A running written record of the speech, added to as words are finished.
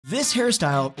This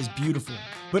hairstyle is beautiful,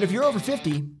 but if you're over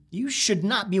 50, you should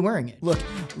not be wearing it. Look,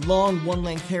 long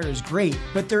one-length hair is great,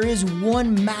 but there is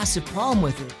one massive problem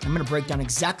with it. I'm gonna break down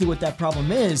exactly what that problem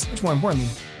is, much more importantly,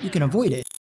 you can avoid it.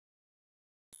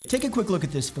 Take a quick look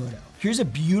at this photo. Here's a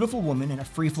beautiful woman in a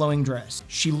free-flowing dress.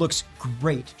 She looks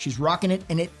great. She's rocking it,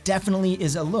 and it definitely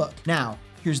is a look. Now,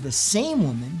 here's the same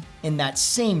woman in that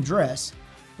same dress,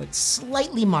 but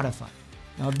slightly modified.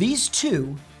 Now, these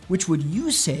two, which would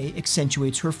you say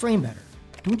accentuates her frame better?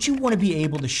 Don't you want to be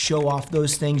able to show off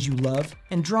those things you love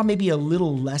and draw maybe a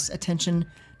little less attention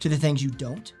to the things you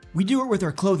don't? We do it with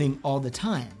our clothing all the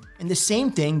time, and the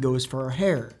same thing goes for our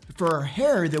hair. For our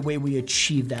hair, the way we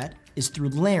achieve that is through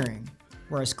layering,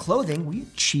 whereas clothing, we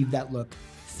achieve that look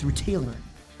through tailoring.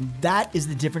 That is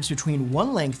the difference between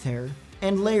one-length hair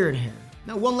and layered hair.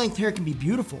 Now, one-length hair can be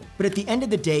beautiful, but at the end of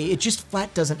the day, it just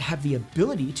flat doesn't have the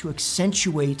ability to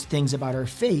accentuate things about our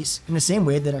face in the same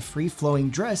way that a free-flowing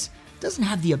dress doesn't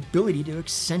have the ability to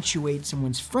accentuate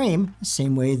someone's frame the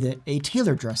same way that a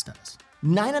tailored dress does.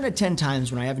 9 out of 10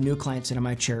 times when I have a new client sit on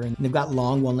my chair and they've got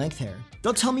long one-length hair,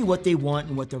 they'll tell me what they want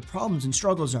and what their problems and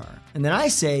struggles are. And then I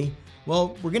say,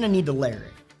 well, we're gonna need to layer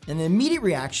it. And the immediate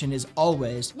reaction is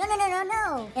always,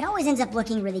 no. It always ends up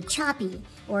looking really choppy,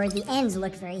 or the ends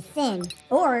look very thin,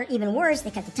 or even worse, they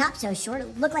cut the top so short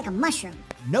it looked like a mushroom.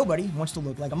 Nobody wants to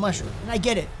look like a mushroom. And I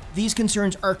get it. These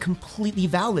concerns are completely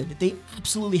valid. They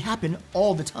absolutely happen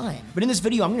all the time. But in this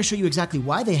video, I'm gonna show you exactly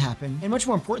why they happen, and much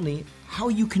more importantly, how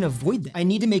you can avoid them. I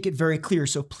need to make it very clear,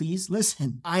 so please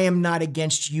listen. I am not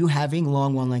against you having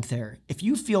long one-length hair. If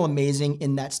you feel amazing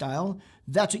in that style,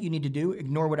 that's what you need to do.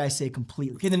 Ignore what I say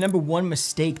completely. Okay, the number one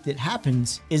mistake that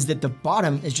happens is that the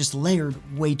bottom is just layered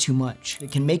way too much.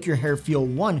 It can make your hair feel,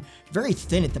 one, very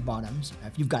thin at the bottoms.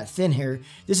 If you've got thin hair,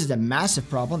 this is a massive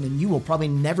problem, and you will probably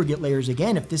never get layers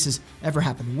again if this has ever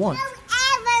happened once.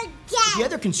 The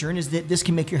other concern is that this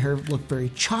can make your hair look very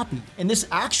choppy. And this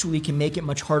actually can make it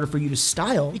much harder for you to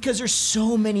style because there's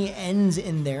so many ends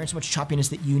in there and so much choppiness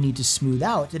that you need to smooth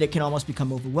out that it can almost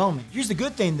become overwhelming. Here's the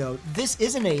good thing though, this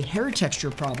isn't a hair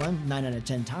texture problem 9 out of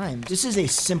 10 times. This is a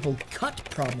simple cut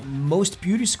problem. Most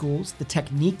beauty schools, the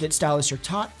technique that stylists are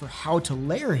taught for how to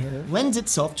layer hair lends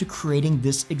itself to creating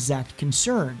this exact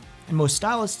concern. And most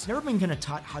stylists never been kind of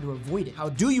taught how to avoid it. How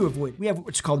do you avoid it? We have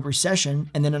what's called recession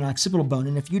and then an occipital bone.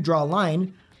 And if you draw a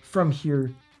line from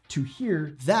here to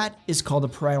here, that is called a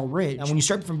parietal ridge. Now, when you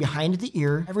start from behind the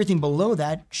ear, everything below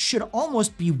that should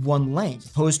almost be one length,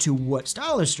 opposed to what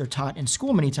stylists are taught in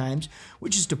school many times,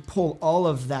 which is to pull all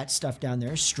of that stuff down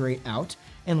there straight out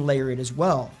and layer it as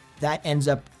well. That ends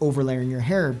up overlaying your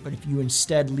hair, but if you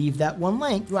instead leave that one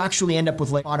length, you actually end up with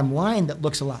like a bottom line that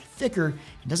looks a lot thicker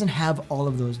and doesn't have all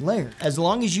of those layers. As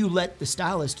long as you let the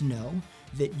stylist know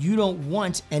that you don't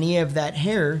want any of that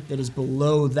hair that is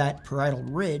below that parietal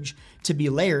ridge to be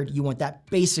layered, you want that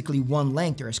basically one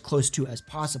length or as close to as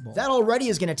possible. That already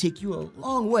is gonna take you a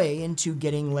long way into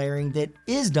getting layering that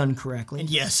is done correctly.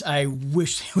 And yes, I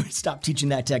wish they would stop teaching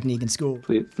that technique in school.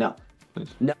 Please, no.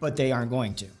 No, but they aren't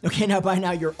going to. Okay, now by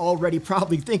now you're already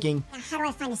probably thinking, now how do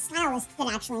I find a stylist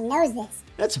that actually knows this?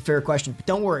 That's a fair question, but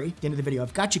don't worry, at the end of the video,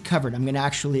 I've got you covered. I'm gonna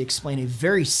actually explain a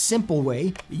very simple way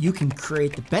that you can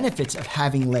create the benefits of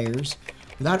having layers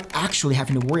without actually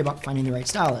having to worry about finding the right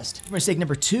stylist. Mistake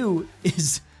number 2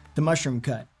 is the mushroom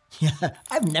cut. Yeah,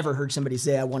 I've never heard somebody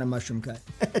say I want a mushroom cut.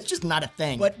 It's just not a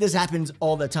thing, but this happens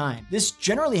all the time. This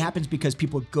generally happens because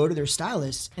people go to their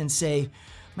stylists and say,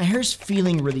 my hair's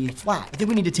feeling really flat. I think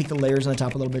we need to take the layers on the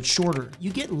top a little bit shorter.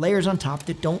 You get layers on top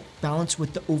that don't balance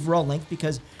with the overall length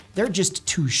because they're just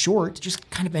too short. It just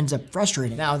kind of ends up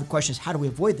frustrating. Now the question is, how do we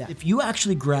avoid that? If you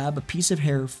actually grab a piece of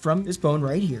hair from this bone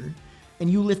right here and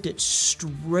you lift it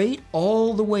straight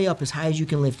all the way up as high as you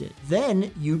can lift it,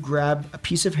 then you grab a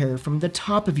piece of hair from the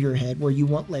top of your head where you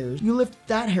want layers. You lift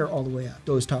that hair all the way up.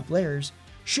 Those top layers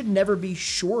should never be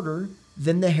shorter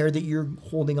than the hair that you're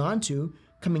holding on to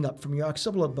coming up from your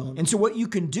occipital bone. And so what you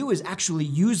can do is actually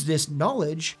use this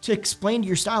knowledge to explain to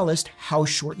your stylist how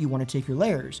short you want to take your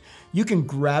layers. You can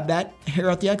grab that hair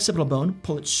out the occipital bone,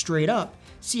 pull it straight up,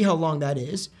 see how long that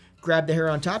is, grab the hair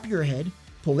on top of your head,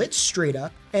 pull it straight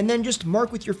up, and then just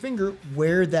mark with your finger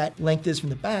where that length is from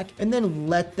the back, and then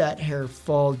let that hair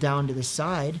fall down to the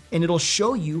side, and it'll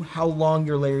show you how long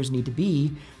your layers need to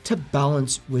be to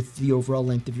balance with the overall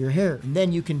length of your hair. And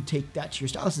then you can take that to your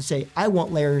stylist and say, I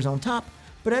want layers on top,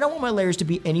 but I don't want my layers to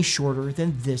be any shorter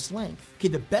than this length. Okay,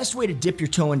 the best way to dip your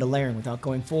toe into layering without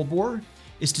going full bore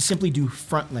is to simply do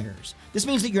front layers. This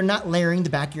means that you're not layering the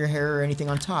back of your hair or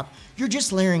anything on top. You're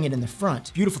just layering it in the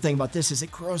front. Beautiful thing about this is it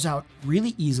grows out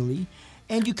really easily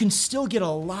And you can still get a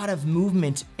lot of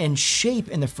movement and shape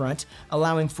in the front,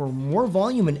 allowing for more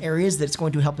volume in areas that's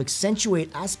going to help accentuate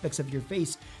aspects of your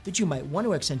face that you might want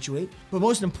to accentuate. But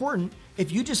most important,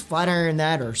 if you just flat iron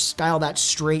that or style that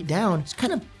straight down, it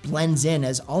kind of blends in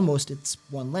as almost it's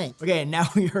one length. Okay, now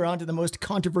you're on to the most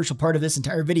controversial part of this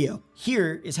entire video.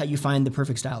 Here is how you find the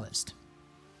perfect stylist.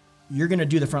 You're gonna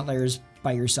do the front layers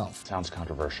by yourself. Sounds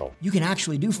controversial. You can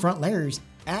actually do front layers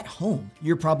at home.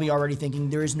 You're probably already thinking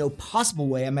there is no possible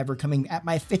way I'm ever coming at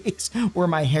my face or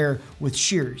my hair with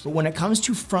shears. But when it comes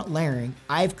to front layering,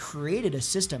 I've created a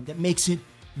system that makes it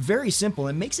very simple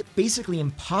and makes it basically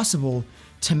impossible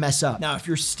to mess up. Now, if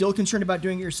you're still concerned about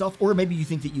doing it yourself, or maybe you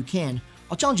think that you can,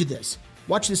 I'll challenge you this.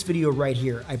 Watch this video right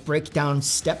here. I break down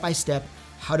step by step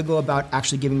how to go about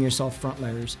actually giving yourself front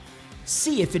layers.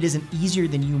 See if it isn't easier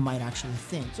than you might actually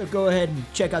think. So go ahead and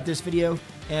check out this video.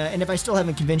 And if I still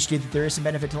haven't convinced you that there is some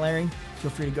benefit to layering, feel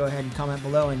free to go ahead and comment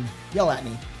below and yell at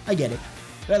me. I get it.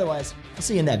 But otherwise, I'll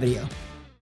see you in that video.